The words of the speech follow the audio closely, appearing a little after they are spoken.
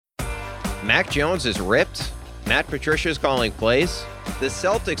Mac Jones is ripped. Matt Patricia's calling plays. The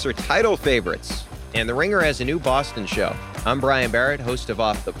Celtics are title favorites. And The Ringer has a new Boston show. I'm Brian Barrett, host of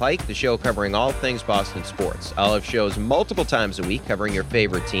Off the Pike, the show covering all things Boston sports. I'll have shows multiple times a week covering your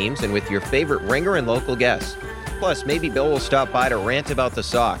favorite teams and with your favorite Ringer and local guests. Plus, maybe Bill will stop by to rant about the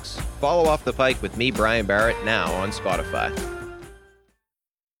Sox. Follow Off the Pike with me, Brian Barrett, now on Spotify.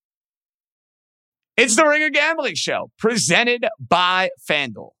 It's the Ringer Gambling Show, presented by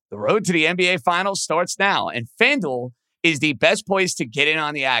FanDuel. The road to the NBA Finals starts now, and FanDuel is the best place to get in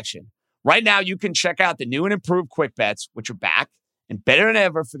on the action. Right now, you can check out the new and improved Quick Bets, which are back and better than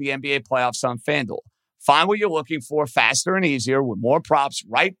ever for the NBA playoffs on FanDuel. Find what you're looking for faster and easier with more props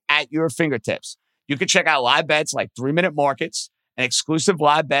right at your fingertips. You can check out live bets like 3-minute markets and exclusive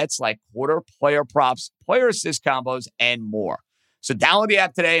live bets like quarter player props, player assist combos, and more. So download the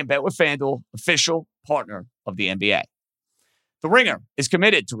app today and bet with FanDuel, official partner of the NBA. The Ringer is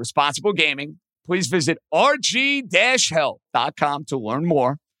committed to responsible gaming. Please visit rg-help.com to learn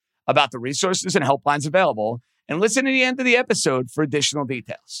more about the resources and helplines available, and listen to the end of the episode for additional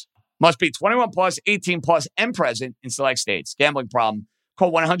details. Must be 21 plus, 18 plus, and present in select states. Gambling problem?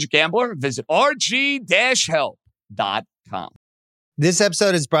 Call 1-800-GAMBLER. Visit rg-help.com. This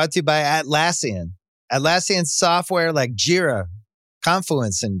episode is brought to you by Atlassian. Atlassian software like Jira,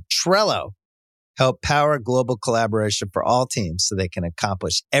 Confluence, and Trello help power global collaboration for all teams so they can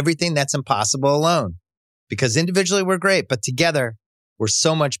accomplish everything that's impossible alone. Because individually we're great, but together we're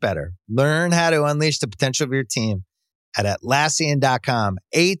so much better. Learn how to unleash the potential of your team at Atlassian.com.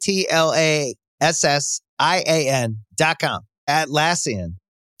 Atlassian.com. Atlassian.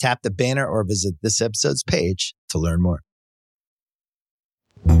 Tap the banner or visit this episode's page to learn more.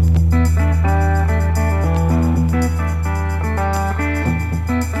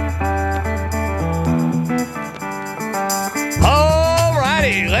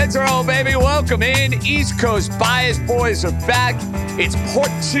 Let's roll, baby. Welcome in. East Coast Bias Boys are back. It's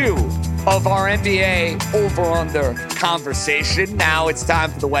part 2 of our NBA over-under conversation. Now it's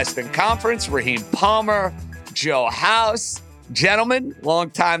time for the Western Conference. Raheem Palmer, Joe House. Gentlemen,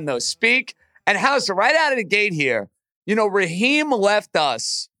 long time no speak. And House, right out of the gate here, you know, Raheem left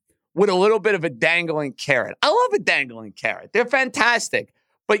us with a little bit of a dangling carrot. I love a dangling carrot. They're fantastic.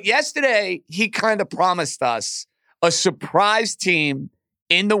 But yesterday, he kind of promised us a surprise team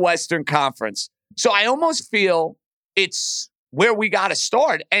in the Western Conference. So I almost feel it's where we got to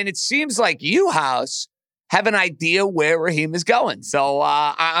start. And it seems like you, House, have an idea where Raheem is going. So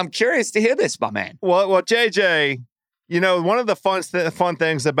I'm curious to hear this, my man. Well, JJ, you know, one of the fun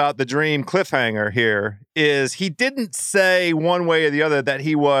things about the Dream cliffhanger here is he didn't say one way or the other that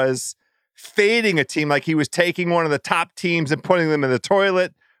he was fading a team, like he was taking one of the top teams and putting them in the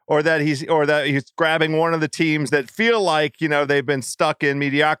toilet, or that he's grabbing one of the teams that feel like, you know, they've been stuck in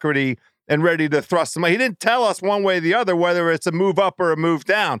mediocrity and ready to thrust them. He didn't tell us one way or the other whether it's a move up or a move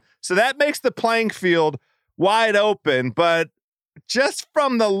down. So that makes the playing field wide open. But just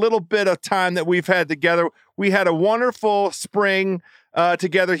from the little bit of time that we've had together, we had a wonderful spring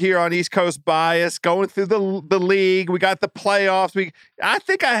together here on East Coast Bias, going through the league. We got the playoffs. I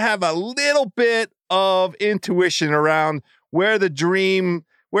think I have a little bit of intuition around where the Dream,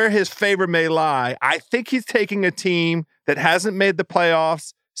 where his favor may lie. I think he's taking a team that hasn't made the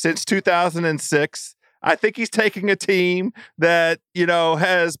playoffs since 2006. I think he's taking a team that, you know,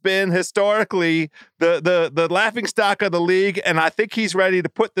 has been historically the laughingstock of the league, and I think he's ready to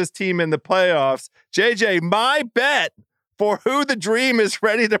put this team in the playoffs. JJ, my bet for who the Dream is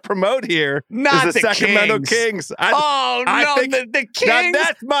ready to promote here is the Sacramento Kings. The Kings. Now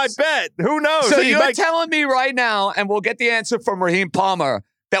that's my bet. Who knows? So you're telling me right now, and we'll get the answer from Raheem Palmer,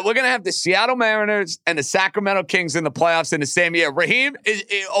 that we're going to have the Seattle Mariners and the Sacramento Kings in the playoffs in the same year. Raheem,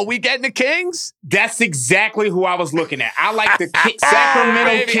 are we getting the Kings? That's exactly who I was looking at. I like the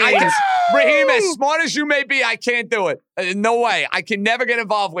Sacramento Kings. Raheem, as smart as you may be, I can't do it. No way. I can never get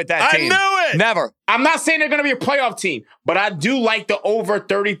involved with that team. I knew it. Never. I'm not saying they're going to be a playoff team, but I do like the over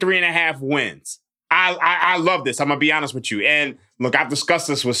 33.5 wins. I love this. I'm going to be honest with you. And look, I've discussed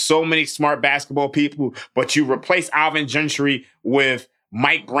this with so many smart basketball people, but you replace Alvin Gentry with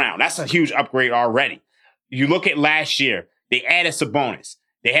Mike Brown. That's a huge upgrade already. You look at last year, they added Sabonis.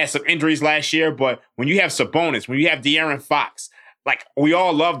 They had some injuries last year, but when you have Sabonis, when you have De'Aaron Fox, like we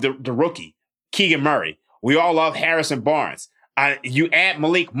all love the rookie, Keegan Murray. We all love Harrison Barnes. You add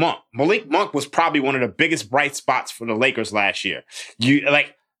Malik Monk. Malik Monk was probably one of the biggest bright spots for the Lakers last year.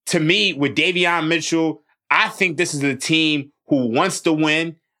 To me, with Davion Mitchell, I think this is a team who wants to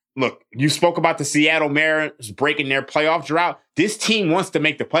win. Look, you spoke about the Seattle Mariners breaking their playoff drought. This team wants to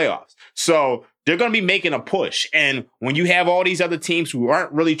make the playoffs. So they're going to be making a push. And when you have all these other teams who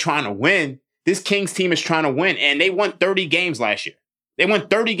aren't really trying to win, this Kings team is trying to win. And they won 30 games last year.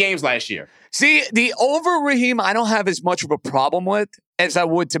 See, the over, Raheem, I don't have as much of a problem with as I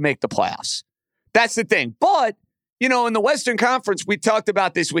would to make the playoffs. That's the thing. But, in the Western Conference, we talked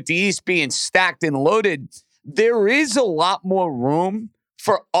about this with the East being stacked and loaded. There is a lot more room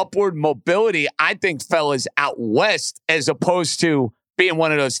for upward mobility, I think, fellas, out west, as opposed to being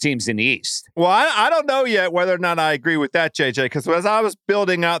one of those teams in the East. Well, I don't know yet whether or not I agree with that, JJ, because as I was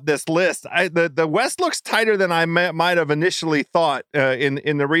building out this list, the West looks tighter than I might have initially thought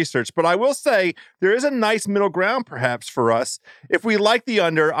in the research. But I will say there is a nice middle ground perhaps for us. If we like the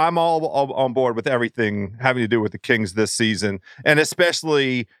under, I'm all on board with everything having to do with the Kings this season. And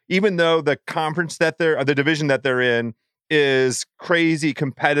especially even though the conference the division that they're in is crazy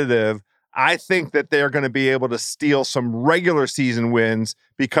competitive, I think that they're going to be able to steal some regular season wins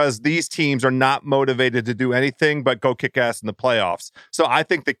because these teams are not motivated to do anything but go kick ass in the playoffs. So I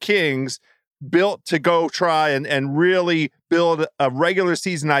think the Kings, built to go try and really build a regular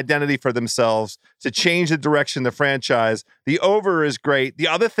season identity for themselves to change the direction of the franchise. The over is great. The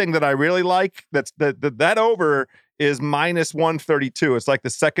other thing that I really like, that over is minus 132. It's like the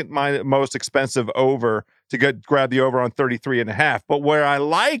second most expensive over to grab the over on 33.5. But where I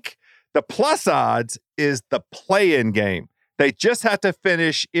like the plus odds is the play-in game. They just have to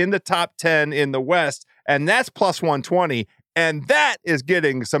finish in the top 10 in the West, and that's plus 120. And that is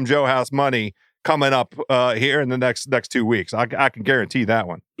getting some Joe House money coming up here in the next 2 weeks. I can guarantee that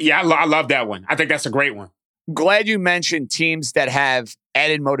one. Yeah, I love that one. I think that's a great one. Glad you mentioned teams that have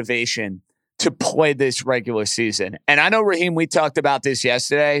added motivation to play this regular season. And I know, Raheem, we talked about this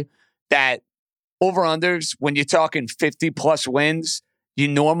yesterday, that over-unders, when you're talking 50-plus wins, you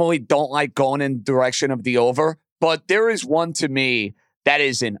normally don't like going in the direction of the over, but there is one to me that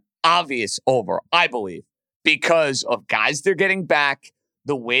is an obvious over, I believe, because of guys they're getting back,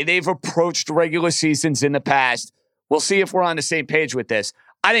 the way they've approached regular seasons in the past. We'll see if we're on the same page with this.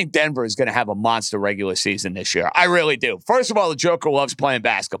 I think Denver is going to have a monster regular season this year. I really do. First of all, the Joker loves playing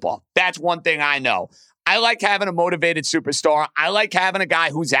basketball. That's one thing I know. I like having a motivated superstar. I like having a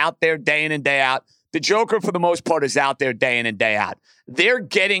guy who's out there day in and day out. The Joker, for the most part, is out there day in and day out. They're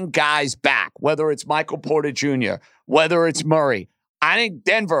getting guys back, whether it's Michael Porter Jr., whether it's Murray. I think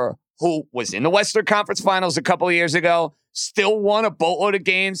Denver, who was in the Western Conference Finals a couple of years ago, still won a boatload of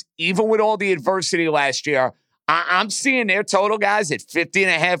games, even with all the adversity last year. I'm seeing their total, guys, at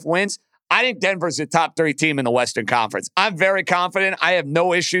 50.5 wins. I think Denver's a top 3 team in the Western Conference. I'm very confident. I have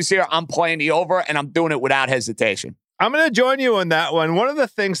no issues here. I'm playing the over, and I'm doing it without hesitation. I'm going to join you on that one. One of the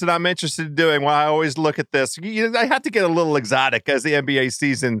things that I'm interested in doing when I always look at this, I have to get a little exotic as the NBA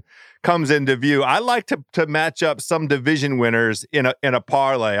season comes into view. I like to match up some division winners in a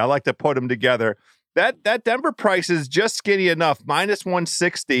parlay. I like to put them together. That Denver price is just skinny enough, minus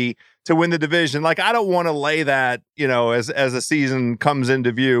 160 to win the division. Like, I don't want to lay that, as a season comes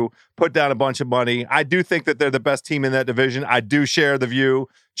into view, put down a bunch of money. I do think that they're the best team in that division. I do share the view,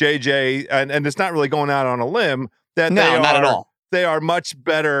 JJ, and it's not really going out on a limb. Not at all. They are much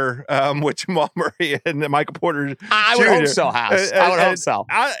better with Jamal Murray and Michael Porter Jr. I would hope so, House. I would hope so.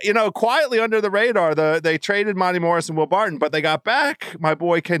 Quietly under the radar, they traded Monty Morris and Will Barton, but they got back my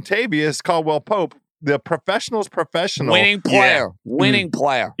boy Kentavious Caldwell-Pope, the professional's professional. Winning player.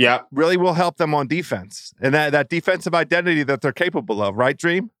 Player. Yeah. Really will help them on defense. And that defensive identity that they're capable of, right,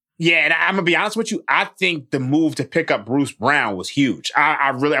 Dream? Yeah, and I'm going to be honest with you. I think the move to pick up Bruce Brown was huge.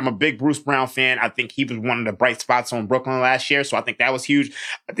 I'm a big Bruce Brown fan. I think he was one of the bright spots on Brooklyn last year, so I think that was huge.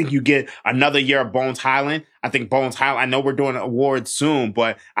 I think you get another year of Bones Highland. I think Bones Highland, I know we're doing awards soon,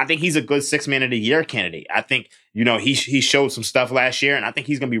 but I think he's a good 6 Man of the Year candidate. I think, he showed some stuff last year, and I think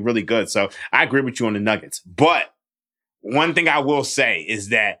he's going to be really good. So I agree with you on the Nuggets. But one thing I will say is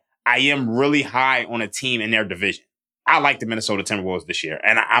that I am really high on a team in their division. I like the Minnesota Timberwolves this year.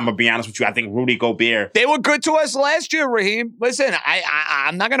 And I'm going to be honest with you. I think Rudy Gobert. They were good to us last year, Raheem. Listen,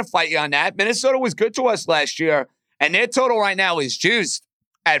 I'm not going to fight you on that. Minnesota was good to us last year. And their total right now is juiced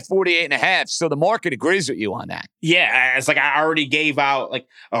at 48.5. So the market agrees with you on that. Yeah. It's like I already gave out,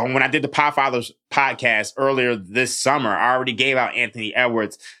 when I did the Podfathers podcast earlier this summer, I already gave out Anthony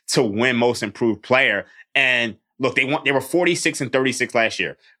Edwards to win Most Improved Player. And look, they were 46 and 36 last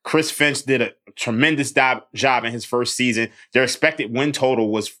year. Chris Finch did a tremendous job in his first season. Their expected win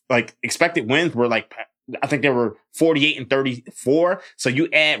total was expected wins were I think they were 48 and 34. So you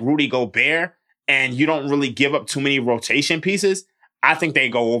add Rudy Gobert and you don't really give up too many rotation pieces. I think they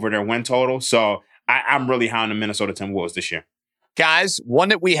go over their win total. So I'm really high on the Minnesota Timberwolves this year. Guys, one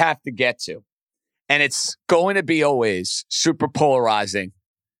that we have to get to, and it's going to be always super polarizing.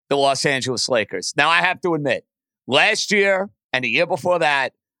 the Los Angeles Lakers. Now, I have to admit, last year and the year before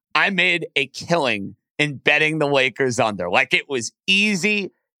that, I made a killing in betting the Lakers under. Like, it was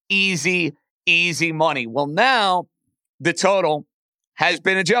easy money. Well, now the total has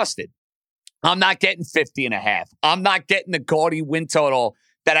been adjusted. I'm not getting 50.5. I'm not getting the gaudy win total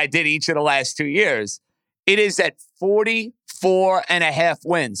that I did each of the last 2 years. It is at 44.5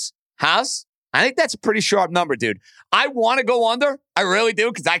 wins. House? I think that's a pretty sharp number, dude. I want to go under. I really do,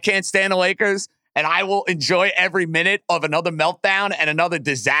 because I can't stand the Lakers, and I will enjoy every minute of another meltdown and another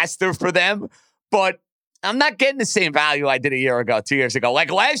disaster for them. But I'm not getting the same value I did a year ago, 2 years ago.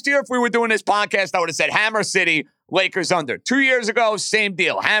 Like last year, if we were doing this podcast, I would have said Hammer City, Lakers under. 2 years ago, same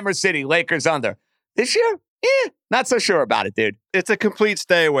deal. Hammer City, Lakers under. This year, not so sure about it, dude. It's a complete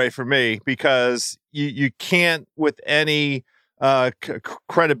stay away for me, because you can't, with any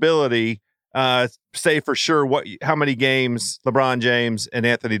credibility, say for sure how many games LeBron James and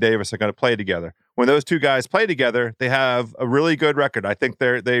Anthony Davis are going to play together. When those two guys play together, they have a really good record. I think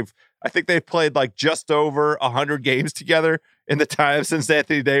they've played like just over 100 games together in the time since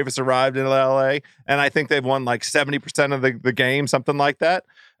Anthony Davis arrived in LA, and I think they've won like 70% of the game, something like that.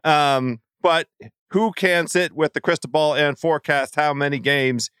 But who can sit with the crystal ball and forecast how many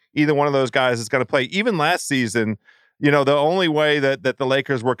games either one of those guys is going to play? Even last season, the only way that the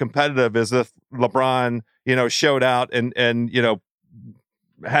Lakers were competitive is if LeBron, showed out and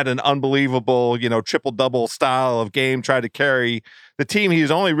had an unbelievable, triple-double style of game, tried to carry the team. He was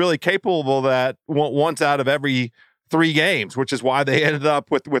only really capable of that once out of every 3 games, which is why they ended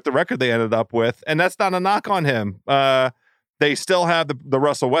up with the record they ended up with. And that's not a knock on him. They still have the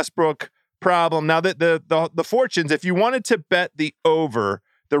Russell Westbrook problem. Now, the fortunes, if you wanted to bet the over,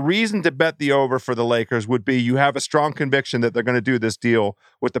 the reason to bet the over for the Lakers would be you have a strong conviction that they're going to do this deal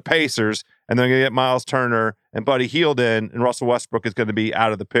with the Pacers, and they're going to get Miles Turner and Buddy Hield in, and Russell Westbrook is going to be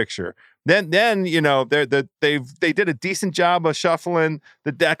out of the picture. Then they did a decent job of shuffling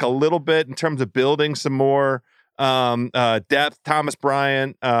the deck a little bit in terms of building some more depth. Thomas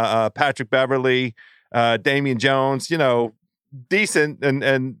Bryant, Patrick Beverley, Damian Jones, decent,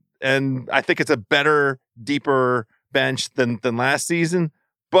 and I think it's a better, deeper bench than last season.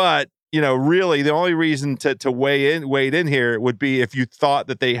 But, really the only reason to wade in here would be if you thought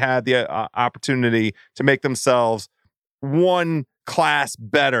that they had the opportunity to make themselves one class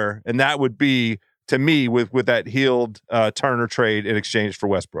better. And that would be, to me, with that Hield Turner trade in exchange for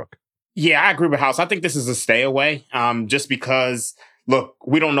Westbrook. Yeah, I agree with House. I think this is a stay away, just because, look,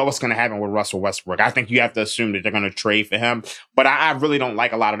 we don't know what's going to happen with Russell Westbrook. I think you have to assume that they're going to trade for him. But I really don't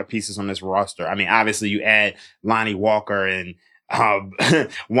like a lot of the pieces on this roster. I mean, obviously you add Lonnie Walker and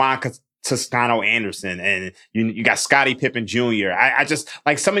Juan Toscano Anderson, and you got Scottie Pippen Jr. I just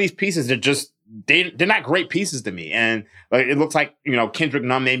like some of these pieces. They're not great pieces to me, and it looks like Kendrick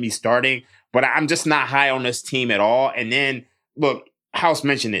Nunn may be starting, but I'm just not high on this team at all. And then look, House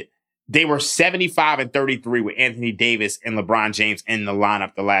mentioned it. They were 75-33 with Anthony Davis and LeBron James in the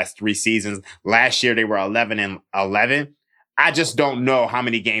lineup the last 3 seasons. Last year they were 11-11. I just don't know how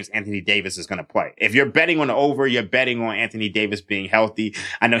many games Anthony Davis is going to play. If you're betting on the over, you're betting on Anthony Davis being healthy.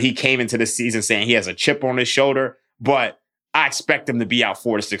 I know he came into the season saying he has a chip on his shoulder, but I expect him to be out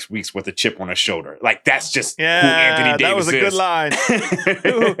 4 to 6 weeks with a chip on his shoulder. Like, that's just who Anthony Davis is. That was a good line.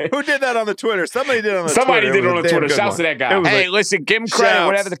 who did that on the Twitter? Somebody did it on the Twitter. Somebody did it on the Twitter. Shouts to that guy. Hey, listen, give him credit,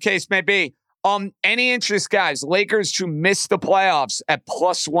 whatever the case may be. Any interest, guys? Lakers to miss the playoffs at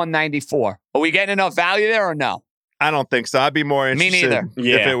plus 194. Are we getting enough value there or no? I don't think so. I'd be more interested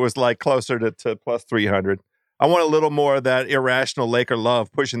if it was like closer to plus 300. I want a little more of that irrational Laker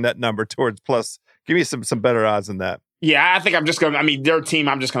love pushing that number towards plus. Give me some better odds than that. Yeah, I think I'm just going to, their team,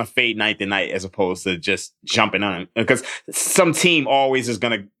 I'm just going to fade night to night as opposed to just jumping on it. Because some team always is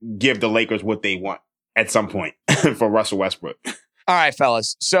going to give the Lakers what they want at some point for Russell Westbrook. All right,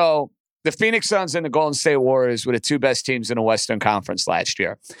 fellas. So the Phoenix Suns and the Golden State Warriors were the 2 best teams in the Western Conference last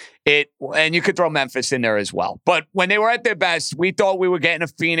year. And you could throw Memphis in there as well. But when they were at their best, we thought we were getting a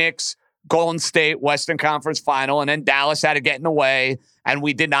Phoenix, Golden State, Western Conference final, and then Dallas had to get in the way, and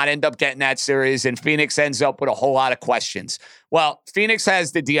we did not end up getting that series, and Phoenix ends up with a whole lot of questions. Well, Phoenix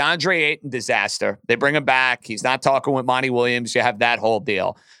has the DeAndre Ayton disaster. They bring him back. He's not talking with Monty Williams. You have that whole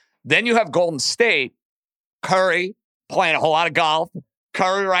deal. Then you have Golden State, Curry playing a whole lot of golf.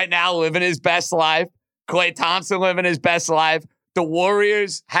 Curry right now living his best life. Klay Thompson living his best life. The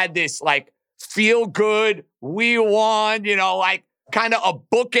Warriors had this feel good, we won, kind of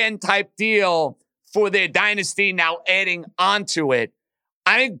a bookend type deal for their dynasty, now adding onto it.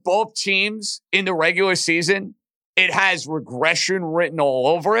 I think both teams in the regular season, it has regression written all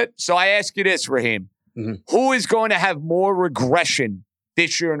over it. So I ask you this, Raheem. Mm-hmm. Who is going to have more regression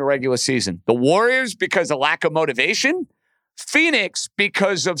this year in the regular season. The Warriors, because of lack of motivation. Phoenix,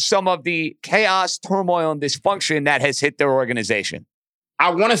 because of some of the chaos, turmoil, and dysfunction that has hit their organization. I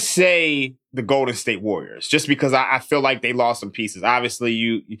want to say the Golden State Warriors, just because I feel like they lost some pieces. Obviously,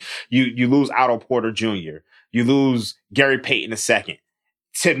 you lose Otto Porter Jr., you lose Gary Payton II.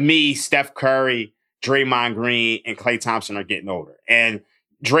 To me, Steph Curry, Draymond Green, and Klay Thompson are getting older. And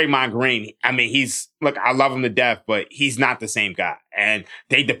Draymond Green, I mean, I love him to death, but he's not the same guy. And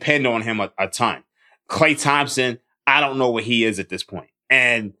they depend on him a ton. Klay Thompson, I don't know what he is at this point.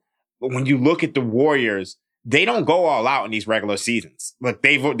 And when you look at the Warriors, they don't go all out in these regular seasons. Look,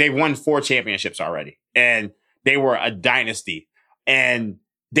 they've won 4 championships already, and they were a dynasty. And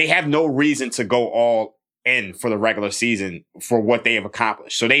they have no reason to go all in for the regular season for what they have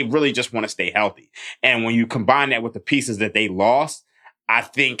accomplished. So they really just want to stay healthy. And when you combine that with the pieces that they lost, I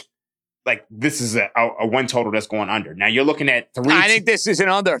think like this is a win total that's going under. Now you're looking at 3. I think this is an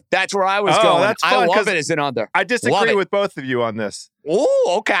under. That's where I was going. That's fun, I love it as an under. I disagree with both of you on this.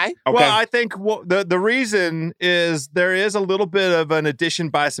 Oh, okay. Well, I think the reason is there is a little bit of an addition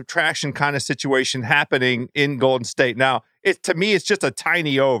by subtraction kind of situation happening in Golden State. Now, to me, it's just a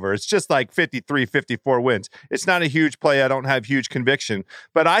tiny over. It's just like 53, 54 wins. It's not a huge play. I don't have huge conviction.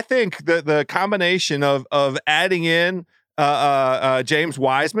 But I think the combination of adding in James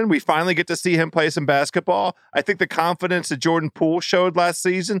Wiseman, we finally get to see him play some basketball. I think the confidence that Jordan Poole showed last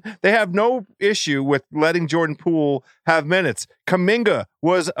season, they have no issue with letting Jordan Poole have minutes. Kuminga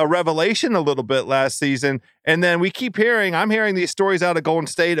was a revelation a little bit last season. And then I'm hearing these stories out of Golden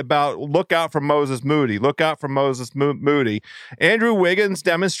State about look out for Moses Moody. Look out for Moses Moody. Andrew Wiggins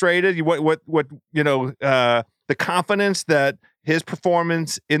demonstrated the confidence that his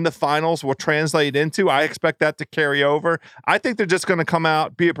performance in the finals will translate into. I expect that to carry over. I think they're just going to come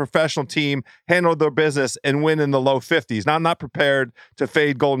out, be a professional team, handle their business, and win in the low 50s. Now, I'm not prepared to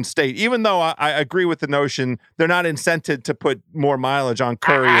fade Golden State, even though I agree with the notion they're not incented to put more mileage on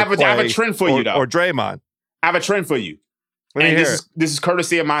Curry I have a trend for you, though. Or Draymond. I have a trend for you. This is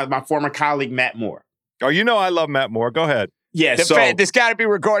courtesy of my former colleague, Matt Moore. Oh, I love Matt Moore. Go ahead. Yeah, this got to be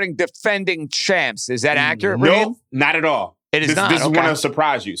regarding defending champs. Is that accurate? No, Raheem? not at all. It is not. This is going to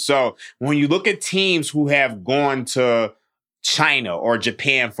surprise you. So when you look at teams who have gone to China or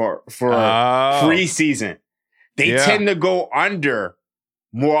Japan for preseason, they tend to go under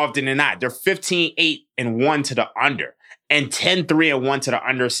more often than not. They're 15-8-1 to the under and 10-3-1 to the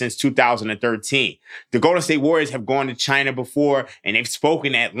under since 2013. The Golden State Warriors have gone to China before, and they've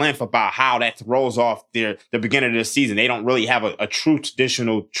spoken at length about how that throws off the beginning of the season. They don't really have a true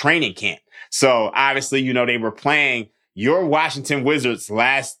traditional training camp. So obviously, they were playing your Washington Wizards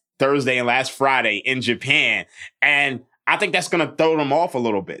last Thursday and last Friday in Japan. And I think that's going to throw them off a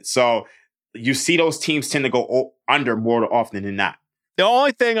little bit. So you see those teams tend to go under more often than not. The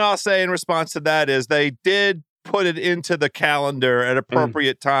only thing I'll say in response to that is they did put it into the calendar at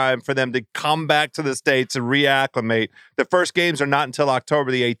appropriate time for them to come back to the States and reacclimate. The first games are not until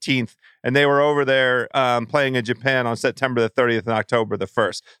October the 18th. And they were over there playing in Japan on September the 30th and October the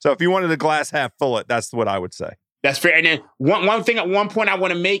 1st. So if you wanted a glass half full, that's what I would say. That's fair. And then one thing at one point I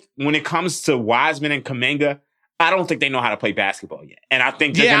want to make when it comes to Wiseman and Kuminga, I don't think they know how to play basketball yet. And I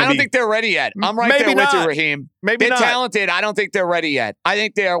think I don't think they're ready yet. I'm right there with you, Raheem. Maybe they're talented. I don't think they're ready yet. I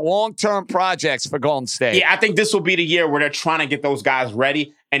think they're long-term projects for Golden State. Yeah, I think this will be the year where they're trying to get those guys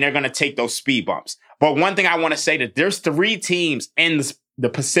ready and they're going to take those speed bumps. But one thing I want to say that there's 3 teams in the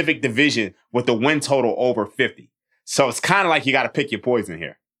Pacific Division with the win total over 50. So it's kind of like you got to pick your poison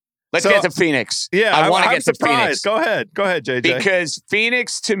here. Let's get to Phoenix. Yeah, I want to get to Phoenix. Go ahead, JJ. Because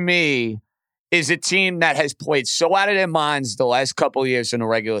Phoenix, to me, is a team that has played so out of their minds the last couple of years in the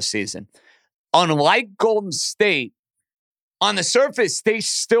regular season. Unlike Golden State, on the surface, they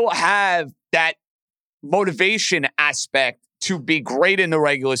still have that motivation aspect to be great in the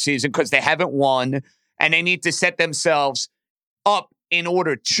regular season because they haven't won, and they need to set themselves up in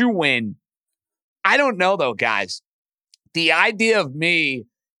order to win. I don't know, though, guys. The idea of me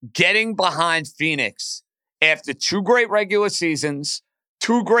getting behind Phoenix after 2 great regular seasons,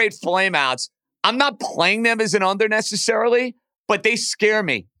 2 great flameouts. I'm not playing them as an under necessarily, but they scare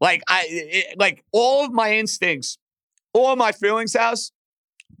me. Like all of my instincts, all of my feelings, House,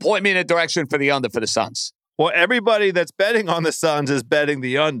 point me in a direction for the under for the Suns. Well, everybody that's betting on the Suns is betting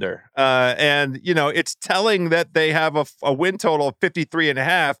the under. And it's telling that they have a win total of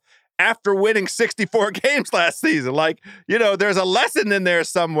 53.5 after winning 64 games last season. There's a lesson in there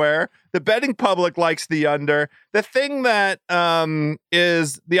somewhere. The betting public likes the under. The thing that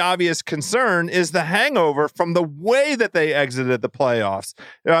is the obvious concern is the hangover from the way that they exited the playoffs.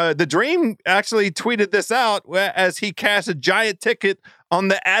 The Dream actually tweeted this out as he cast a giant ticket on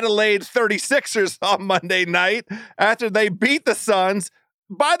the Adelaide 36ers on Monday night after they beat the Suns.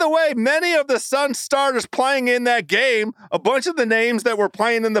 By the way, many of the Suns starters playing in that game, a bunch of the names that were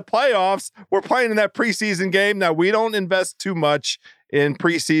playing in the playoffs were playing in that preseason game. Now, we don't invest too much in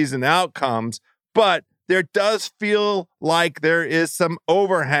preseason outcomes, but there does feel like there is some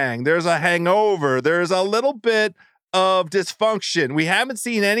overhang. There's a hangover. There's a little bit of dysfunction. We haven't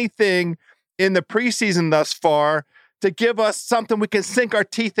seen anything in the preseason thus far to give us something we can sink our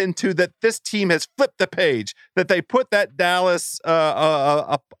teeth into, that this team has flipped the page, that they put that Dallas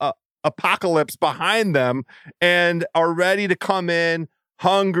apocalypse behind them and are ready to come in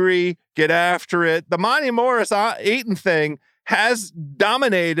hungry, get after it. The Monty Morris Ayton thing has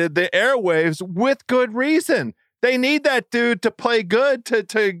dominated the airwaves with good reason. They need that dude to play good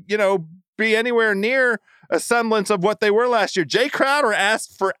to be anywhere near a semblance of what they were last year. Jay Crowder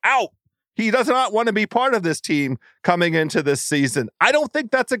asked for out. He does not want to be part of this team coming into this season. I don't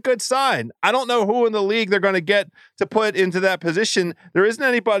think that's a good sign. I don't know who in the league they're going to get to put into that position. There isn't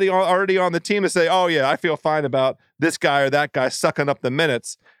anybody already on the team to say, oh, yeah, I feel fine about this guy or that guy sucking up the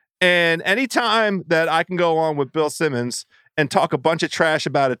minutes. And anytime that I can go on with Bill Simmons and talk a bunch of trash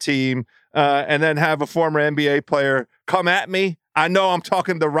about a team and then have a former NBA player come at me, I know I'm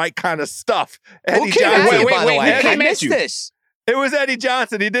talking the right kind of stuff. Who came at you, by the way? I missed this. It was Eddie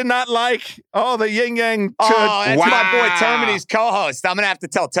Johnson. He did not like all the yin-yang. Oh, that's my boy Termini's co-host. I'm going to have to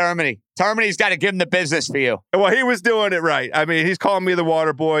tell Termini. Termini's got to give him the business for you. Well, he was doing it right. I mean, he's calling me the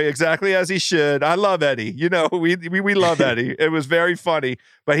water boy exactly as he should. I love Eddie. You know, we love Eddie. It was very funny.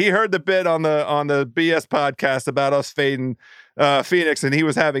 But he heard the bit on the BS podcast about us fading Phoenix, and he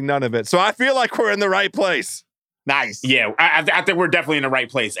was having none of it. So I feel like we're in the right place. Nice. Yeah, I think we're definitely in the right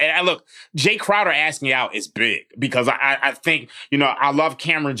place. And look, Jay Crowder asking out is big because I think, I love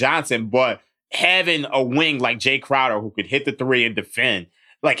Cameron Johnson, but having a wing like Jay Crowder who could hit the three and defend,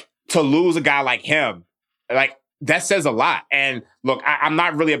 like to lose a guy like him, like that says a lot. And look, I'm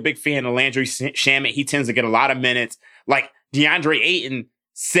not really a big fan of Landry Shamet. He tends to get a lot of minutes. Like DeAndre Ayton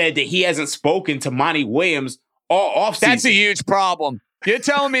said that he hasn't spoken to Monty Williams all offseason. That's a huge problem. You're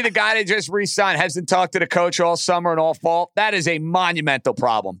telling me the guy that just re-signed hasn't talked to the coach all summer and all fall? That is a monumental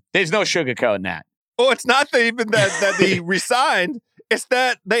problem. There's no sugarcoating that. Oh, it's not even that he resigned. It's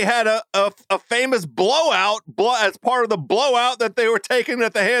that they had a famous blowout as part of the blowout that they were taking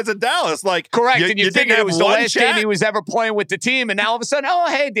at the hands of Dallas. Like, correct. And you figured it was the last game he was ever playing with the team. And now all of a sudden,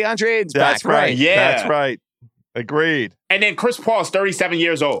 oh, hey, DeAndre Ayton's back. That's right. Yeah. That's right. Agreed. And then Chris Paul is 37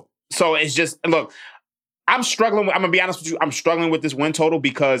 years old. So it's just, look, I'm struggling. I'm going to be honest with you. I'm struggling with this win total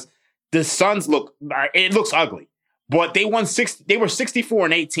because the Suns it looks ugly, but they won they were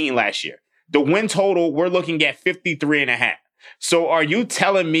 64-18 last year. The win total, we're looking at 53.5. So are you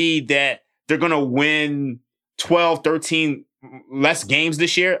telling me that they're going to win 12, 13 less games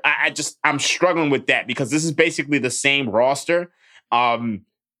this year? I'm struggling with that because this is basically the same roster.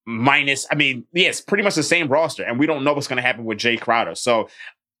 It's pretty much the same roster, and we don't know what's going to happen with Jay Crowder. So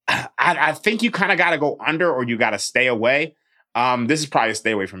I think you kind of got to go under or you got to stay away. This is probably a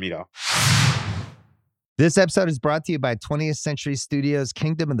stay away from me, though. This episode is brought to you by 20th Century Studios'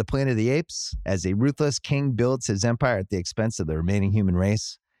 Kingdom of the Planet of the Apes. As a ruthless king builds his empire at the expense of the remaining human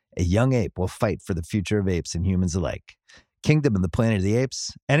race, a young ape will fight for the future of apes and humans alike. Kingdom of the Planet of the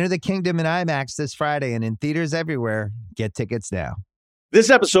Apes. Enter the kingdom in IMAX this Friday and in theaters everywhere. Get tickets now. This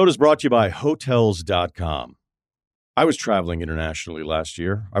episode is brought to you by Hotels.com. I was traveling internationally last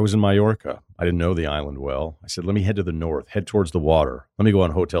year. I was in Mallorca. I didn't know the island well. I said, let me head to the north, head towards the water. Let me go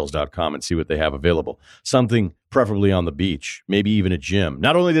on Hotels.com and see what they have available. Something preferably on the beach, maybe even a gym.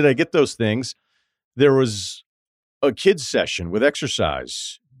 Not only did I get those things, there was a kids session with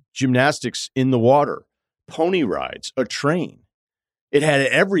exercise, gymnastics in the water, pony rides, a train. It had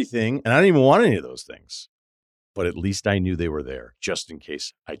everything, and I didn't even want any of those things. But at least I knew they were there, just in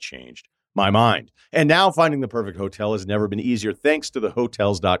case I changed my mind. And now finding the perfect hotel has never been easier thanks to the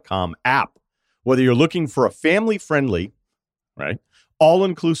Hotels.com app. Whether you're looking for a family-friendly, right,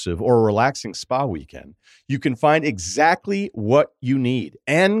 all-inclusive or a relaxing spa weekend, you can find exactly what you need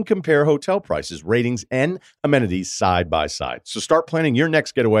and compare hotel prices, ratings, and amenities side by side. So start planning your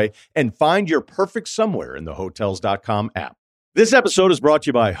next getaway and find your perfect somewhere in the Hotels.com app. This episode is brought to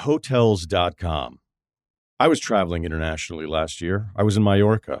you by Hotels.com. I was traveling internationally last year. I was in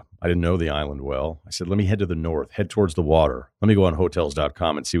Mallorca. I didn't know the island well. I said, let me head to the north, head towards the water. Let me go on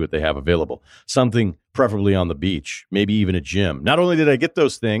Hotels.com and see what they have available. Something preferably on the beach, maybe even a gym. Not only did I get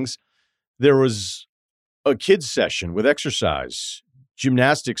those things, there was a kids session with exercise,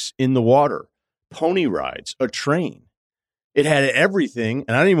 gymnastics in the water, pony rides, a train. It had everything,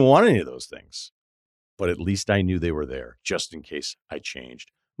 and I didn't even want any of those things. but at least I knew they were there, just in case I changed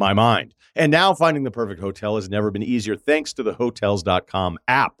my mind. And now finding the perfect hotel has never been easier thanks to the Hotels.com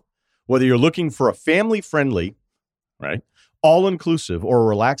app. Whether you're looking for a family-friendly, right, all-inclusive or a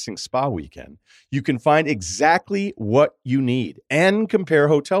relaxing spa weekend, you can find exactly what you need and compare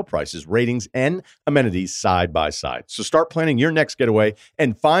hotel prices, ratings, and amenities side by side. So start planning your next getaway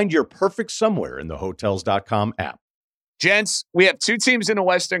and find your perfect somewhere in the Hotels.com app. Gents, we have two teams in the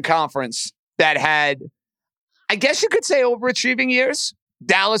Western Conference that had, I guess you could say, overachieving years.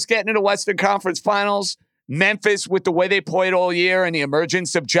 Dallas getting to the Western Conference Finals. Memphis with the way they played all year and the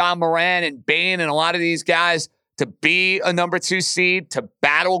emergence of John Morant and Bane and a lot of these guys to be a number 2 seed, to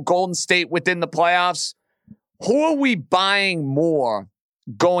battle Golden State within the playoffs. Who are we buying more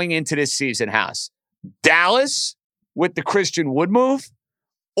going into this season, House? Dallas with the Christian Wood move?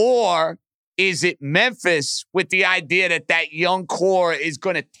 Or is it Memphis with the idea that that young core is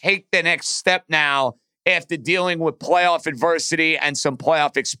going to take the next step now after dealing with playoff adversity and some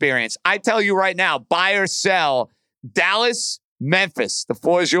playoff experience? I tell you right now, buy or sell, Dallas, Memphis. The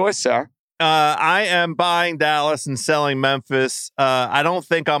floor is yours, sir. I am buying Dallas and selling Memphis. I don't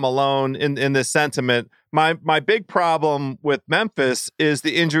think I'm alone in this sentiment. My big problem with Memphis is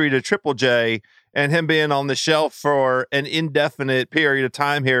the injury to Triple J and him being on the shelf for an indefinite period of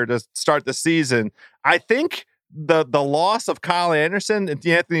time here to start the season. I think the loss of Kyle Anderson and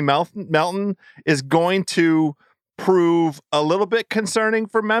Anthony Melton is going to prove a little bit concerning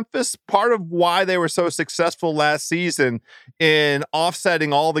for Memphis. Part of why they were so successful last season in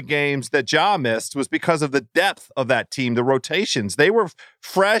offsetting all the games that Ja missed was because of the depth of that team, the rotations. They were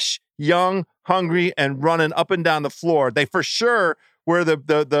fresh, young, hungry, and running up and down the floor. They for sure were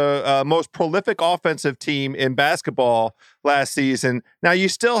the most prolific offensive team in basketball last season. Now you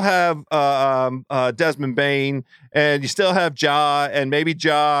still have Desmond Bane, and you still have Ja, and maybe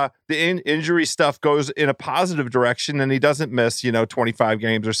Ja, the injury stuff goes in a positive direction, and he doesn't miss 25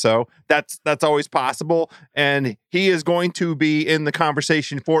 games or so. That's always possible, and he is going to be in the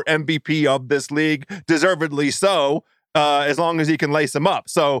conversation for MVP of this league, deservedly so, as long as he can lace him up.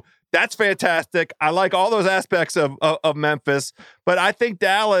 So that's fantastic. I like all those aspects of Memphis, but I think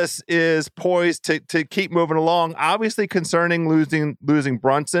Dallas is poised to keep moving along. Obviously concerning losing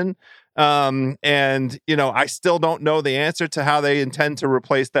Brunson. And I still don't know the answer to how they intend to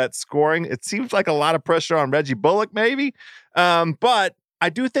replace that scoring. It seems like a lot of pressure on Reggie Bullock, maybe. But I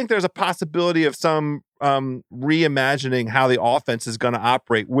do think there's a possibility of some reimagining how the offense is going to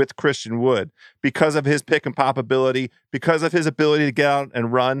operate with Christian Wood because of his pick and pop ability, because of his ability to get out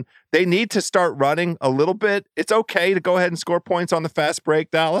and run. They need to start running a little bit. It's okay to go ahead and score points on the fast break,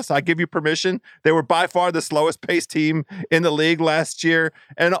 Dallas. I give you permission. They were by far the slowest paced team in the league last year.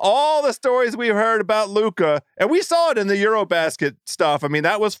 And all the stories we've heard about Luka, and we saw it in the Eurobasket stuff. I mean,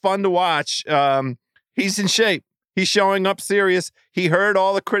 that was fun to watch. He's in shape. He's showing up serious. He heard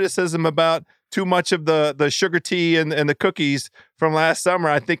all the criticism about too much of the sugar tea and the cookies from last summer.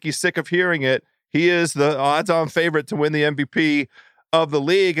 I think he's sick of hearing it. He is the odds-on favorite to win the MVP of the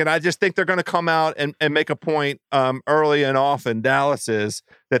league, and I just think they're going to come out and make a point early and often, Dallas is,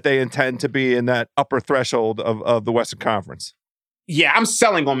 that they intend to be in that upper threshold of the Western Conference. Yeah, I'm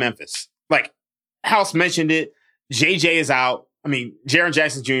selling on Memphis. Like House mentioned it, JJ is out. I mean, Jaren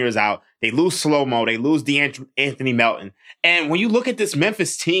Jackson Jr. is out. They lose Slow-Mo. They lose Anthony Melton. And when you look at this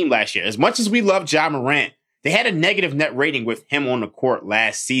Memphis team last year, as much as we love Ja Morant, they had a negative net rating with him on the court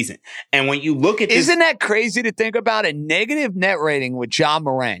last season. And when you look at this... Isn't that crazy to think about? A negative net rating with Ja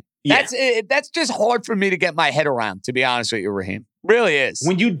Morant. Yeah. That's just hard for me to get my head around, to be honest with you, Raheem. Really is.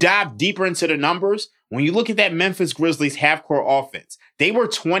 When you dive deeper into the numbers, when you look at that Memphis Grizzlies half-court offense, they were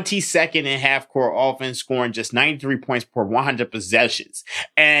 22nd in half-court offense, scoring just 93 points per 100 possessions.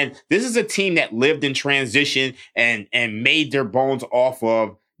 And this is a team that lived in transition and made their bones off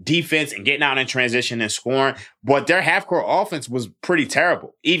of defense and getting out in transition and scoring. But their half-court offense was pretty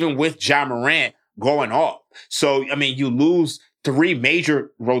terrible, even with Ja Morant going off. So, I mean, you lose 3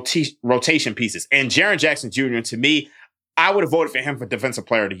 major rotation pieces. And Jaren Jackson Jr., to me, I would have voted for him for Defensive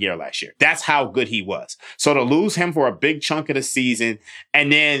Player of the Year last year. That's how good he was. So to lose him for a big chunk of the season,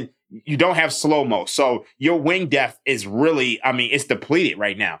 and then you don't have Slow-Mo. So your wing depth is really, I mean, it's depleted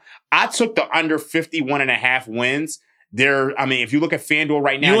right now. I took the under 51.5 wins. If you look at FanDuel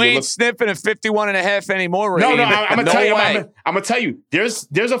right now, you ain't sniffing a 51.5 anymore, Raheem. No, I'm gonna tell you. I'm gonna tell you. There's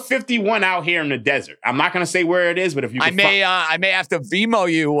a 51 out here in the desert. I'm not gonna say where it is, but if you, I may have to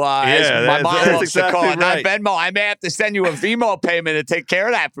Venmo you. As my mom loves exactly to call it, right. Not Venmo. I may have to send you a Venmo payment to take care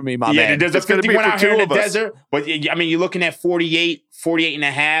of that for me, my man. There's a 51 out here in the desert, but I mean, you're looking at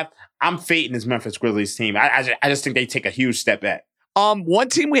 48.5. I'm fading this Memphis Grizzlies team. I just think they take a huge step back. One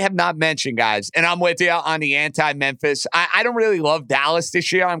team we have not mentioned, guys, and I'm with you on the anti-Memphis. I don't really love Dallas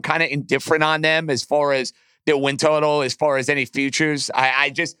this year. I'm kind of indifferent on them as far as their win total, as far as any futures.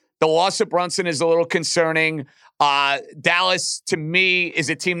 The loss of Brunson is a little concerning. Dallas, to me, is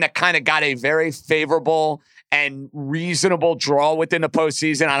a team that kind of got a very favorable and reasonable draw within the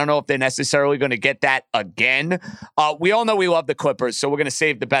postseason. I don't know if they're necessarily going to get that again. We all know we love the Clippers, so we're going to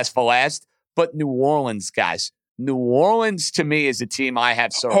save the best for last. But New Orleans, guys. New Orleans, to me, is a team I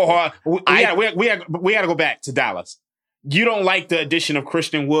have circled. We got to go back to Dallas. You don't like the addition of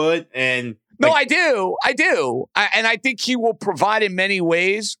Christian Wood? No, I do. And I think he will provide in many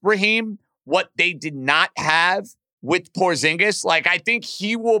ways, Raheem, what they did not have with Porzingis. Like, I think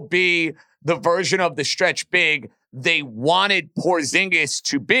he will be the version of the stretch big they wanted Porzingis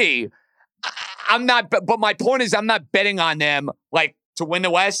to be. I'm not, but my point is I'm not betting on them, like, to win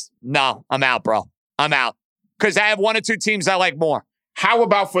the West. No, I'm out, bro. I'm out. Because I have one or two teams I like more. How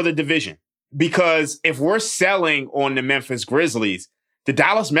about for the division? Because if we're selling on the Memphis Grizzlies, the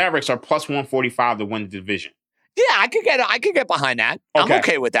Dallas Mavericks are plus 145 to win the division. Yeah, I could get behind that. Okay. I'm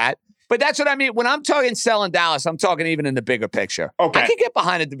okay with that. But that's what I mean. When I'm talking selling Dallas, I'm talking even in the bigger picture. Okay. I could get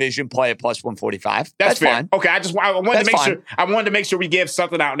behind a division play at plus 145. That's fair. Fine. Okay, I wanted to make sure we give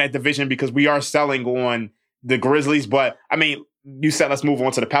something out in that division because we are selling on the Grizzlies. But I mean, you said let's move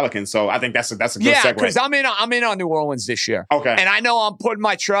on to the Pelicans, so I think that's a good segue. Yeah, because I'm in on New Orleans this year. Okay, and I know I'm putting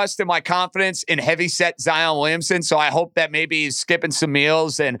my trust and my confidence in heavyset Zion Williamson. So I hope that maybe he's skipping some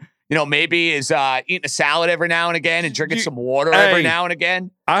meals and maybe is eating a salad every now and again and drinking some water every now and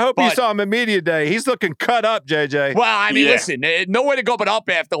again. I hope you saw him in media day. He's looking cut up, JJ. Well, I mean, listen, nowhere to go but up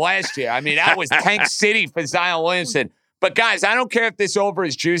after last year. I mean, that was tank city for Zion Williamson. But guys, I don't care if this over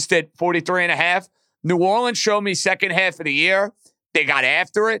is juiced at 43.5. New Orleans showed me second half of the year. They got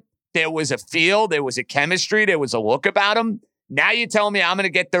after it. There was a feel. There was a chemistry. There was a look about them. Now you're telling me I'm going to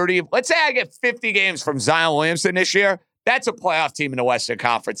get 30. Let's say I get 50 games from Zion Williamson this year. That's a playoff team in the Western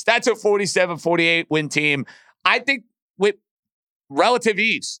Conference. That's a 47-48 win team. I think with relative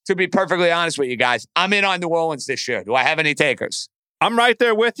ease, to be perfectly honest with you guys, I'm in on New Orleans this year. Do I have any takers? I'm right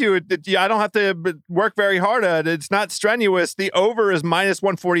there with you. I don't have to work very hard at it. It's not strenuous. The over is minus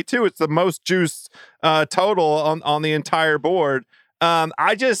 142. It's the most juice total on the entire board.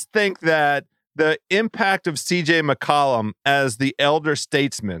 I just think that the impact of CJ McCollum as the elder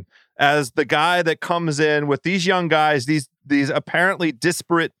statesman, as the guy that comes in with these young guys, these apparently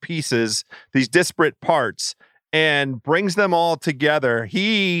disparate pieces, these disparate parts, and brings them all together.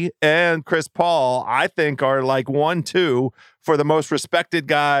 He and Chris Paul, I think, are like 1-2 for the most respected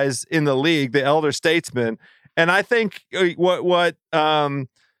guys in the league, the elder statesmen. And I think what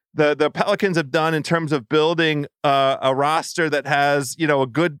the Pelicans have done in terms of building a roster that has, a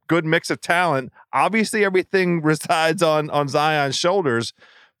good mix of talent. Obviously, everything resides on Zion's shoulders.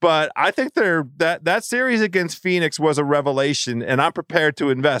 But I think that series against Phoenix was a revelation, and I'm prepared to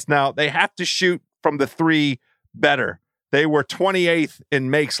invest. Now, they have to shoot from the three better. They were 28th in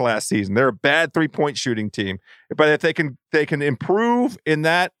makes last season. They're a bad three-point shooting team. But if they can improve in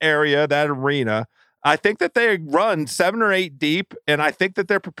that area, that arena, I think that they run 7 or 8 deep, and I think that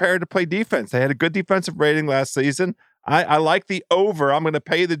they're prepared to play defense. They had a good defensive rating last season. I like the over. I'm going to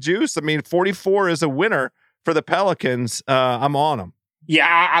pay the juice. I mean, 44 is a winner for the Pelicans. I'm on them.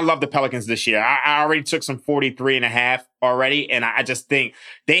 Yeah, I love the Pelicans this year. I already took some 43.5 already, and I just think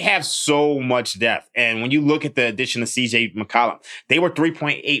they have so much depth. And when you look at the addition of CJ McCollum, they were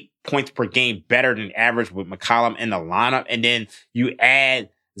 3.8 points per game better than average with McCollum in the lineup. And then you add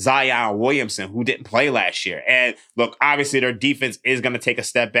Zion Williamson, who didn't play last year. And look, obviously their defense is going to take a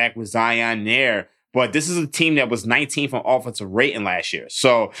step back with Zion there, but this is a team that was 19th on offensive rating last year.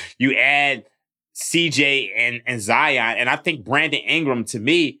 So you add CJ and Zion, and I think Brandon Ingram, to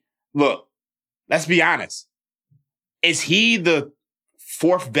me, look, let's be honest. Is he the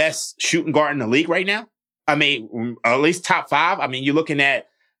 4th best shooting guard in the league right now? I mean, at least top 5. I mean, you're looking at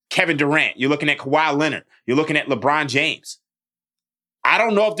Kevin Durant. You're looking at Kawhi Leonard. You're looking at LeBron James. I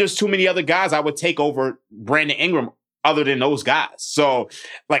don't know if there's too many other guys I would take over Brandon Ingram other than those guys. So,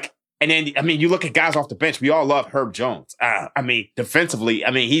 and then, I mean, you look at guys off the bench. We all love Herb Jones. I mean, defensively,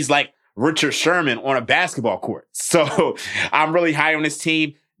 I mean, he's like Richard Sherman on a basketball court. So I'm really high on this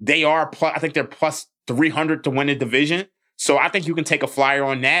team. They are, I think they're plus 300 to win the division. So I think you can take a flyer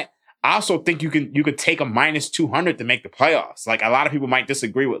on that. I also think you could take a minus 200 to make the playoffs. Like, a lot of people might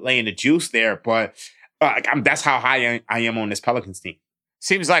disagree with laying the juice there, but that's how high I am on this Pelicans team.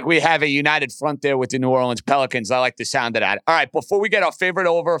 Seems like we have a united front there with the New Orleans Pelicans. I like the sound of that. All right, before we get our favorite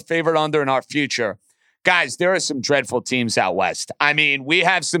over, favorite under in our future, guys, there are some dreadful teams out west. I mean, we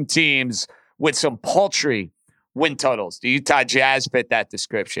have some teams with some paltry win totals. The Utah Jazz fit that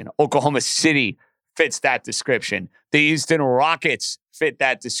description. Oklahoma City fits that description. The Houston Rockets fit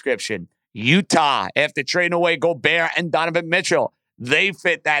that description. Utah, after trading away Gobert and Donovan Mitchell, they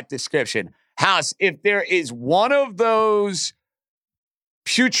fit that description. House, if there is one of those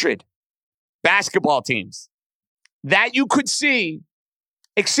putrid basketball teams that you could see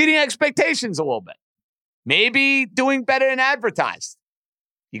exceeding expectations a little bit, maybe doing better than advertised,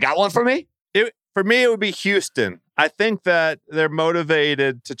 you got one for me? For me, it would be Houston. I think that they're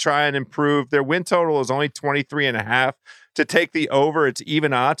motivated to try and improve. Their win total is only 23.5. To take the over, it's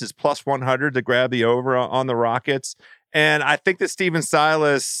even odds. It's plus 100 to grab the over on the Rockets. And I think that Stephen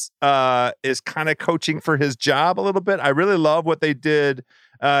Silas is kind of coaching for his job a little bit. I really love what they did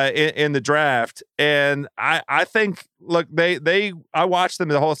in the draft. And I think, look, I watched them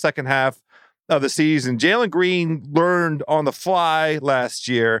the whole second half of the season. Jalen Green learned on the fly last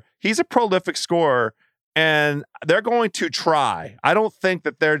year. He's a prolific scorer, and they're going to try. I don't think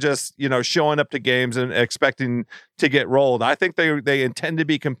that they're just, showing up to games and expecting to get rolled. I think they intend to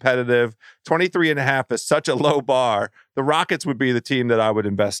be competitive. 23.5 is such a low bar. The Rockets would be the team that I would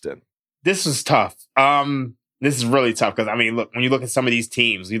invest in. This is tough. This is really tough because, look, when you look at some of these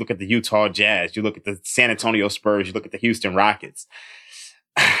teams, you look at the Utah Jazz, you look at the San Antonio Spurs, you look at the Houston Rockets.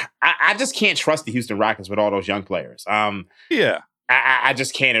 I just can't trust the Houston Rockets with all those young players. I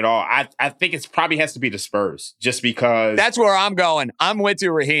just can't at all. I think it probably has to be the Spurs just because. That's where I'm going. I'm with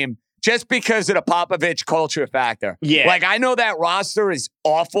you, Raheem. Just because of the Popovich culture factor. Yeah. Like, I know that roster is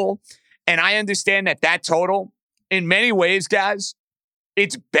awful, and I understand that total, in many ways, guys,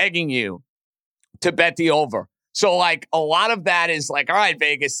 it's begging you to bet the over. So, like, a lot of that is like, all right,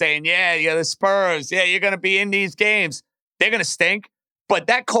 Vegas saying, yeah, you're the Spurs. Yeah, you're going to be in these games. They're going to stink. But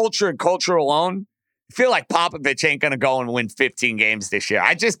that culture and culture alone, I feel like Popovich ain't going to go and win 15 games this year.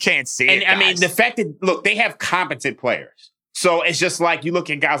 I just can't see it, guys. The fact that, look, they have competent players. So it's just like you look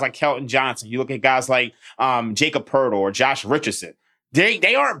at guys like Kelton Johnson. You look at guys like Jacob Poeltl or Josh Richardson.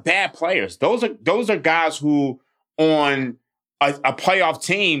 They aren't bad players. Those are guys who, on a playoff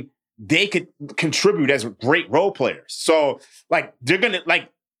team, they could contribute as great role players. So, like, they're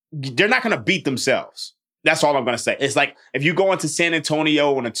not going to beat themselves. That's all I'm going to say. It's like if you go into San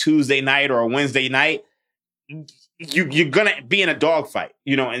Antonio on a Tuesday night or a Wednesday night, you're going to be in a dogfight,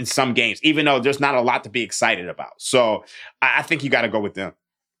 in some games, even though there's not a lot to be excited about. So I think you got to go with them.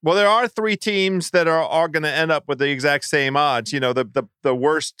 Well, there are three teams that are going to end up with the exact same odds. The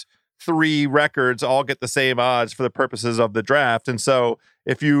worst three records all get the same odds for the purposes of the draft. And so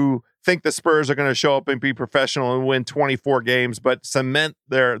if you think the Spurs are going to show up and be professional and win 24 games, but cement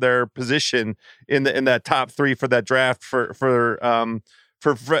their position in that top three for that draft for the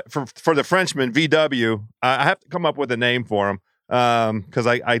Frenchman VW. I have to come up with a name for him because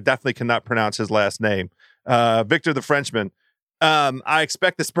I definitely cannot pronounce his last name. Victor the Frenchman. I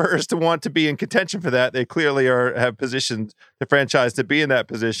expect the Spurs to want to be in contention for that. They clearly have positioned the franchise to be in that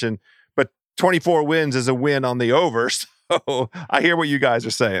position, but 24 wins is a win on the over. So I hear what you guys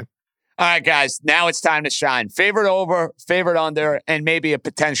are saying. All right, guys, now it's time to shine. Favorite over, favorite under, and maybe a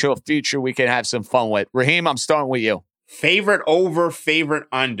potential future we can have some fun with. Raheem, I'm starting with you. Favorite over, favorite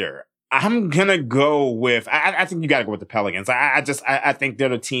under. I'm going to go with, I think you got to go with the Pelicans. I think they're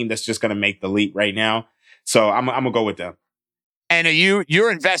the team that's just going to make the leap right now. So I'm going to go with them. And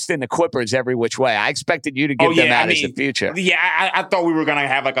you're investing in the Clippers every which way. I expected you to give them out as the future. Yeah, I thought we were going to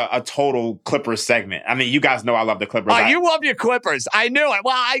have like a total Clippers segment. You guys know I love the Clippers. You love your Clippers. I knew it.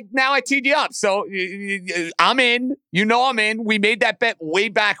 Well, now I teed you up. So I'm in. I'm in. We made that bet way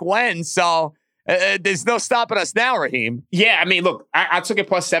back when. So there's no stopping us now, Raheem. Yeah, look, I took it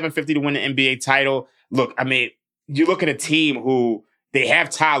plus 750 to win the NBA title. Look, you look at a team who they have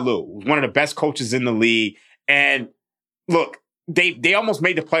Ty Lue, one of the best coaches in the league. And look, They almost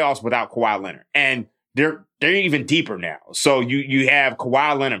made the playoffs without Kawhi Leonard, and they're even deeper now. So you have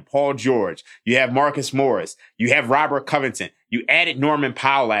Kawhi Leonard, Paul George, you have Marcus Morris, you have Robert Covington, you added Norman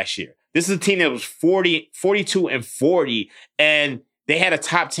Powell last year. This is a team that was 42-40, and they had a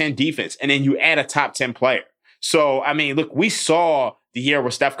top 10 defense, and then you add a top 10 player. So look, we saw the year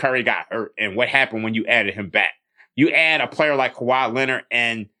where Steph Curry got hurt, and what happened when you added him back. You add a player like Kawhi Leonard,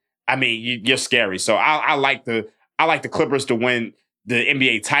 and you're scary. So I like the Clippers to win the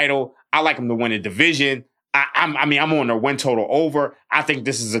NBA title. I like them to win a division. I'm on their win total over. I think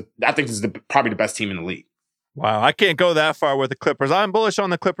this is probably the best team in the league. Wow, I can't go that far with the Clippers. I'm bullish on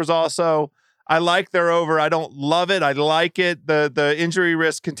the Clippers also. I like their over. I don't love it. I like it. The injury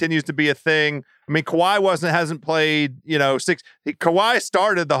risk continues to be a thing. Kawhi hasn't played, Kawhi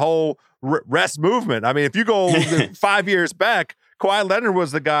started the whole rest movement. If you go 5 years back, Kawhi Leonard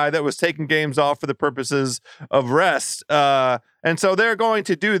was the guy that was taking games off for the purposes of rest. And so they're going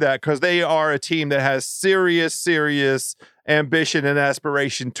to do that because they are a team that has serious ambition and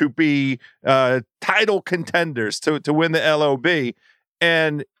aspiration to be title contenders, to win the LOB.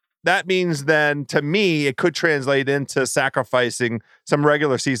 And that means then, to me, it could translate into sacrificing some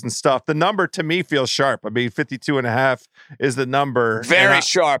regular season stuff. The number, to me, feels sharp. I mean, 52.5 is the number. Very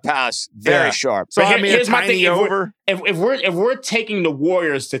sharp, House. Very sharp. So, here's a my thing. tiny over. If we're taking the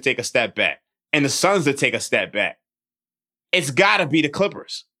Warriors to take a step back and the Suns to take a step back, it's got to be the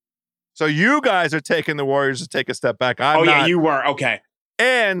Clippers. So you guys are taking the Warriors to take a step back. I'm not. Yeah, you were. Okay.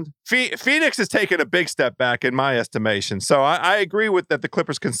 And Phoenix is taking a big step back in my estimation. So I agree with that the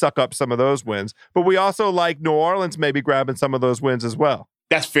Clippers can suck up some of those wins. But we also like New Orleans maybe grabbing some of those wins as well.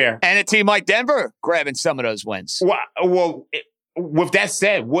 That's fair. And a team like Denver grabbing some of those wins. Well, with that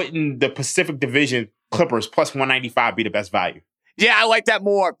said, wouldn't the Pacific Division Clippers plus 195 be the best value? Yeah, I like that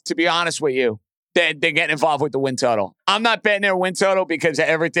more, to be honest with you, than getting involved with the win total. I'm not betting their win total because of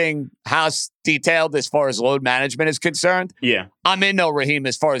everything House detailed as far as load management is concerned. Yeah. I'm in, though, Raheem,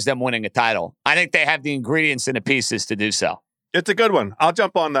 as far as them winning a title. I think they have the ingredients and the pieces to do so. It's a good one. I'll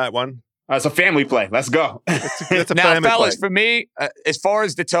jump on that one. It's a family play. Let's go. It's a now, family fellas, play. for me, as far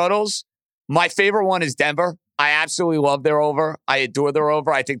as the totals, my favorite one is Denver. I absolutely love their over. I adore their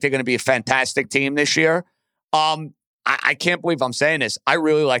over. I think they're going to be a fantastic team this year. I can't believe I'm saying this. I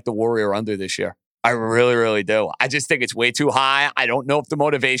really like the Warrior under this year. I really, really do. I just think it's way too high. I don't know if the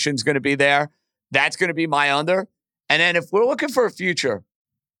motivation's going to be there. That's going to be my under. And then if we're looking for a future,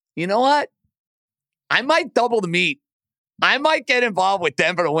 you know what? I might double the meat. I might get involved with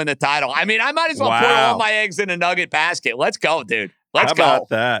Denver to win the title. I mean, I might as well put all my eggs in a Nugget basket. Let's go, dude. Let's go. How about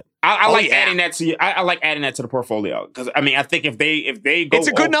that? I like adding that to you. I like adding that to the portfolio because I mean I think if they go, it's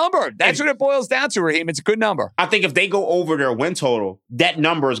a good number. That's what it boils down to, Raheem. It's a good number. I think if they go over their win total, that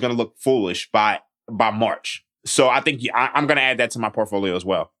number is going to look foolish by March. So I think I'm going to add that to my portfolio as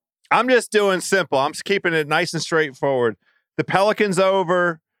well. I'm just doing simple. I'm just keeping it nice and straightforward. The Pelicans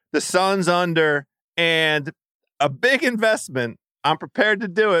over, the Suns under, and a big investment. I'm prepared to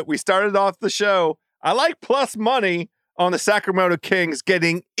do it. We started off the show. I like plus money on the Sacramento Kings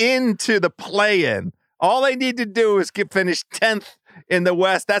getting into the play-in. All they need to do is finish 10th in the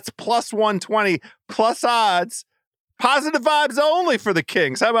West. That's plus 120, plus odds. Positive vibes only for the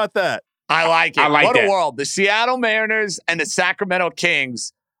Kings. How about that? I like it. I like what that. a world. The Seattle Mariners and the Sacramento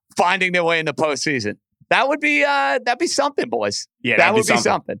Kings finding their way in the postseason. That'd be something, boys. Yeah, that would be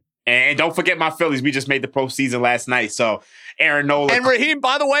something. And don't forget my Phillies. We just made the postseason last night. So Aaron Nola. And Raheem,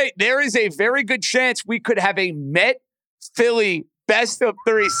 by the way, there is a very good chance we could have a Met-Philly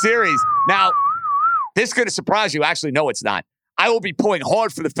best-of-3 series. Now, this is going to surprise you. Actually, no, it's not. I will be pulling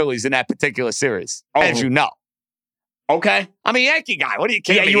hard for the Phillies in that particular series, as you know. Okay. I'm a Yankee guy. What are you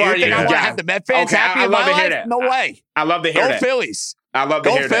kidding me? You are. think I want to have the Met fans happy in my life? No way. I love to hear that. Go Phillies. I love to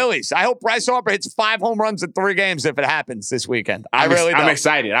hear that. Go Phillies. I hope Bryce Harper hits 5 home runs in 3 games if it happens this weekend. I really do. I'm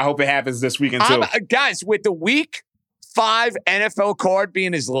excited. I hope it happens this weekend, too. Guys, with the Week 5 NFL card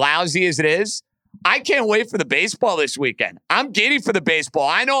being as lousy as it is, I can't wait for the baseball this weekend. I'm giddy for the baseball.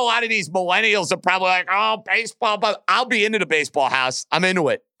 I know a lot of these millennials are probably like, oh, baseball, but I'll be into the baseball, House. I'm into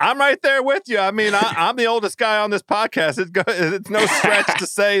it. I'm right there with you. I mean, I'm the oldest guy on this podcast. It's no stretch to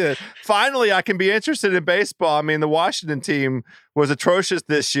say that finally I can be interested in baseball. I mean, the Washington team was atrocious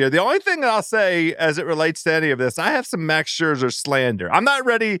this year. The only thing that I'll say as it relates to any of this, I have some Max Scherzer slander. I'm not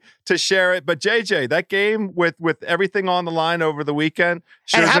ready to share it, but JJ, that game with everything on the line over the weekend,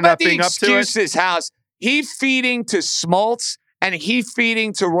 and how Scherzer about not the being up to it. excuses, House? He feeding to Smoltz and he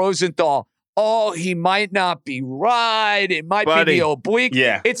feeding to Rosenthal. Oh, he might not be right. It might be the oblique.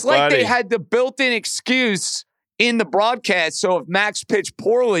 Yeah, it's like they had the built-in excuse in the broadcast. So if Max pitched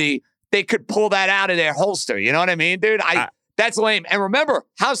poorly, they could pull that out of their holster. You know what I mean, dude? That's lame. And remember,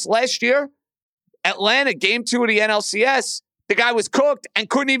 House last year, Atlanta, game 2 of the NLCS, the guy was cooked and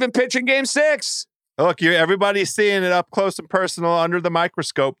couldn't even pitch in game 6. Look, everybody's seeing it up close and personal under the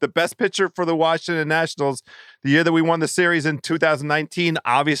microscope. The best pitcher for the Washington Nationals, the year that we won the series in 2019,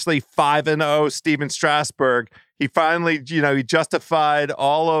 obviously 5-0, Steven Strasburg. He finally, he justified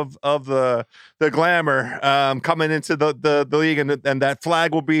all of the glamour coming into the league, and that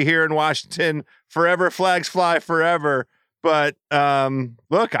flag will be here in Washington forever. Flags fly forever. But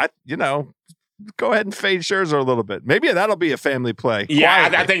look, go ahead and fade Scherzer a little bit. Maybe that'll be a family play. Yeah,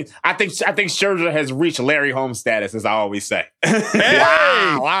 I think Scherzer has reached Larry Holmes status, as I always say. Hey!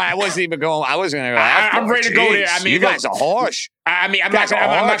 Wow, I wasn't even going. I wasn't going to go. I'm ready to go there. I mean, you guys are harsh. I mean, I'm not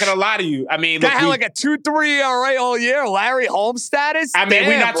going to lie to you. I mean, Guy had like a 2.3 ERA all year. Larry Holmes status. I mean, Damn,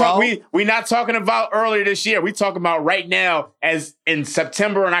 we're not talking about earlier this year. We're talking about right now, as in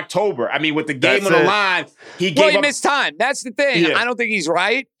September and October. I mean, with the game on the line, he missed time. That's the thing. Yeah. I don't think he's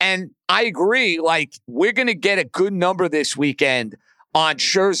right, and I agree. Like, we're going to get a good number this weekend on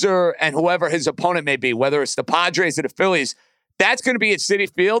Scherzer and whoever his opponent may be, whether it's the Padres or the Phillies. That's going to be at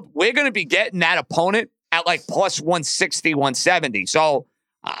Citi Field. We're going to be getting that opponent at like plus 160, 170. So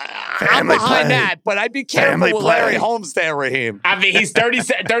I'm behind that, but I'd be careful with Larry Holmes there, Raheem. I mean, he's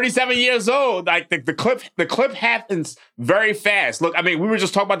 37 years old. Like the clip happens very fast. Look, I mean, we were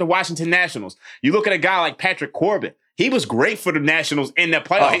just talking about the Washington Nationals. You look at a guy like Patrick Corbin. He was great for the Nationals in the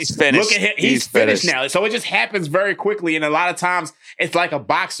playoffs. Oh, he's finished. Look at him. He's finished now. So it just happens very quickly. And a lot of times it's like a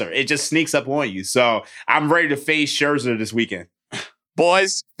boxer. It just sneaks up on you. So I'm ready to face Scherzer this weekend.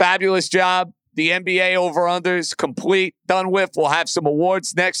 Boys, fabulous job. The NBA over-unders complete, done with. We'll have some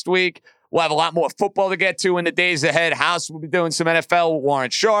awards next week. We'll have a lot more football to get to in the days ahead. House will be doing some NFL with Warren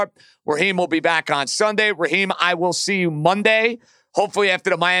Sharp. Raheem will be back on Sunday. Raheem, I will see you Monday. Hopefully after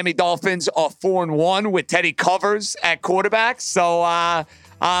the Miami Dolphins are 4-1 with Teddy Covers at quarterback. So,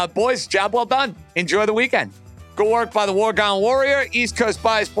 boys, job well done. Enjoy the weekend. Good work by the War Gone Warrior. East Coast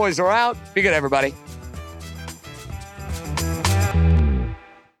Bias boys are out. Be good, everybody.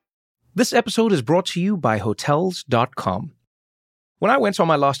 This episode is brought to you by Hotels.com. When I went on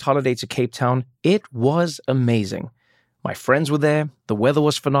my last holiday to Cape Town, it was amazing. My friends were there, the weather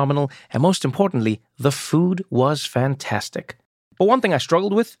was phenomenal, and most importantly, the food was fantastic. But one thing I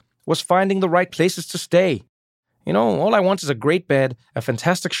struggled with was finding the right places to stay. You know, all I want is a great bed, a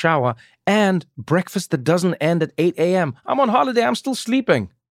fantastic shower, and breakfast that doesn't end at 8 a.m. I'm on holiday, I'm still sleeping.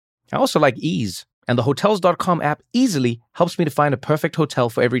 I also like ease, and the Hotels.com app easily helps me to find a perfect hotel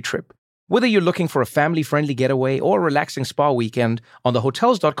for every trip. Whether you're looking for a family-friendly getaway or a relaxing spa weekend, on the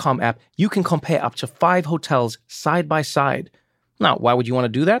Hotels.com app, you can compare up to 5 hotels side by side. Now, why would you want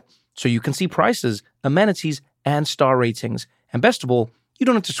to do that? So you can see prices, amenities, and star ratings. And best of all, you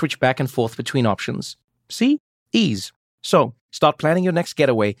don't have to switch back and forth between options. See? Ease. So, start planning your next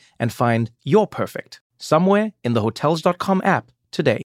getaway and find your perfect somewhere in the Hotels.com app today.